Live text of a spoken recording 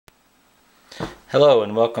Hello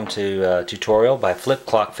and welcome to a tutorial by Flip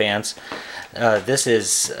Clock Fans. This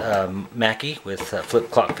is Mackey with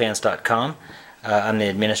flipclockfans.com. I'm the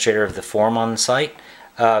administrator of the forum on the site.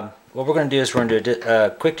 What we're going to do is we're going to do a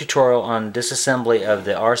quick tutorial on disassembly of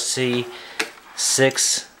the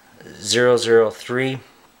RC-6003.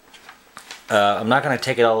 I'm not going to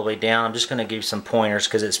take it all the way down. I'm just going to give you some pointers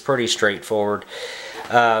because it's pretty straightforward.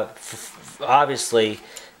 Obviously,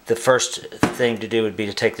 the first thing to do would be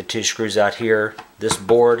to take the two screws out here. This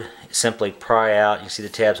board simply pry out. You see the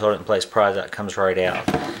tabs hold it in place, pries out, comes right out.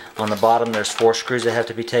 On the bottom there's 4 screws that have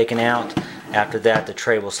to be taken out. After that the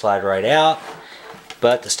tray will slide right out.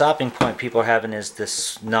 But the stopping point people are having is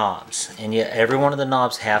this knobs. And yet every one of the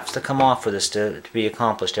knobs has to come off for this to be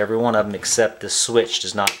accomplished. Every one of them except the switch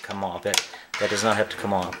does not come off. That does not have to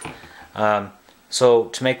come off. So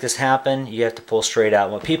to make this happen, you have to pull straight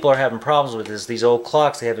out. What people are having problems with is these old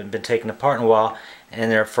clocks, they haven't been taken apart in a while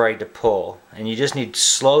and they're afraid to pull. And you just need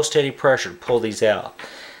slow, steady pressure to pull these out.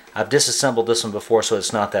 I've disassembled this one before, so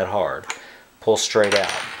it's not that hard. Pull straight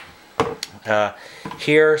out.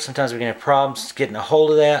 Here, sometimes we can have problems getting a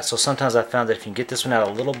hold of that, so sometimes I found that if you can get this one out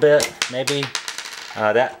a little bit, maybe,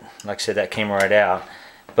 that, like I said, that came right out.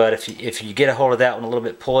 But if you get a hold of that one a little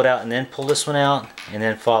bit, pull it out and then pull this one out, and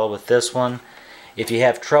then follow with this one. If you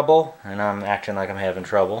have trouble, and I'm acting like I'm having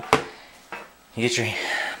trouble, you get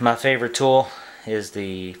my favorite tool is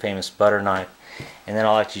the famous butter knife, and then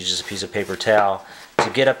I like to use just a piece of paper towel to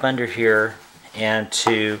get up under here and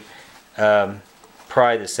to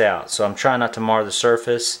pry this out. So I'm trying not to mar the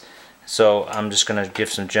surface, so I'm just going to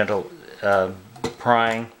give some gentle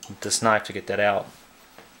prying with this knife to get that out.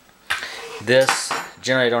 This,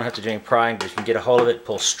 generally I don't have to do any prying, but if you can get a hold of it,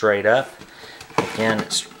 pull straight up. Again,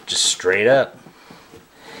 it's just straight up.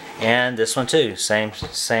 And this one too, same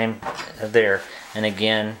there. And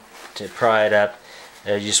again, to pry it up,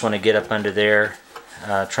 you just want to get up under there.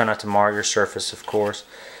 Try not to mar your surface, of course.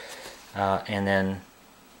 And then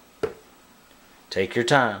take your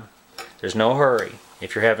time. There's no hurry.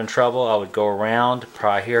 If you're having trouble, I would go around,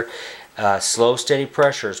 pry here. Slow, steady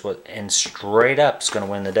pressure is what, and straight up is going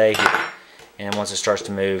to win the day here. And once it starts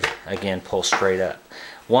to move, again, pull straight up.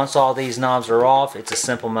 Once all these knobs are off, it's a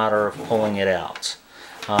simple matter of pulling it out.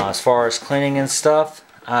 As far as cleaning and stuff,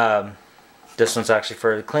 this one's actually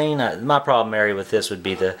fairly clean. My problem area with this would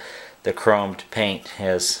be the chromed paint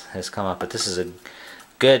has come up, but this is a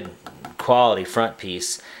good quality front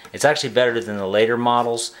piece. It's actually better than the later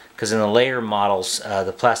models, because in the later models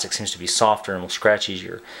the plastic seems to be softer and will scratch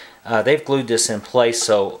easier. They've glued this in place,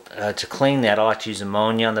 so to clean that I like to use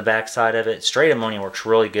ammonia on the back side of it. Straight ammonia works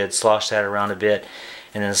really good. Slosh that around a bit,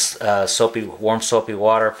 and then warm soapy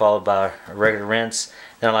water followed by a regular rinse.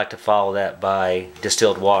 Then I like to follow that by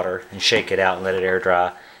distilled water and shake it out and let it air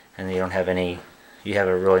dry, and you don't have any. You have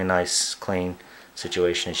a really nice clean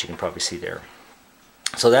situation, as you can probably see there.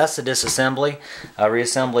 So that's the disassembly.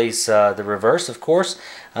 Reassembly's the reverse, of course.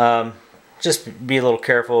 Just be a little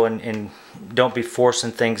careful and don't be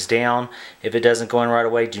forcing things down. If it doesn't go in right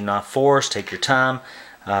away, do not force. Take your time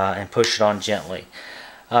and push it on gently.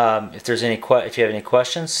 If you have any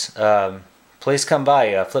questions, please come by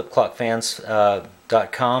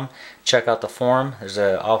flipclockfans.com. Check out the forum. There's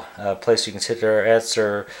a place you can sit there,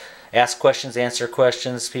 ask questions, answer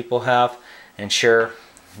questions people have, and share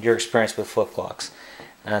your experience with flip clocks.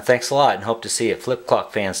 Thanks a lot, and hope to see you at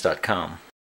flipclockfans.com.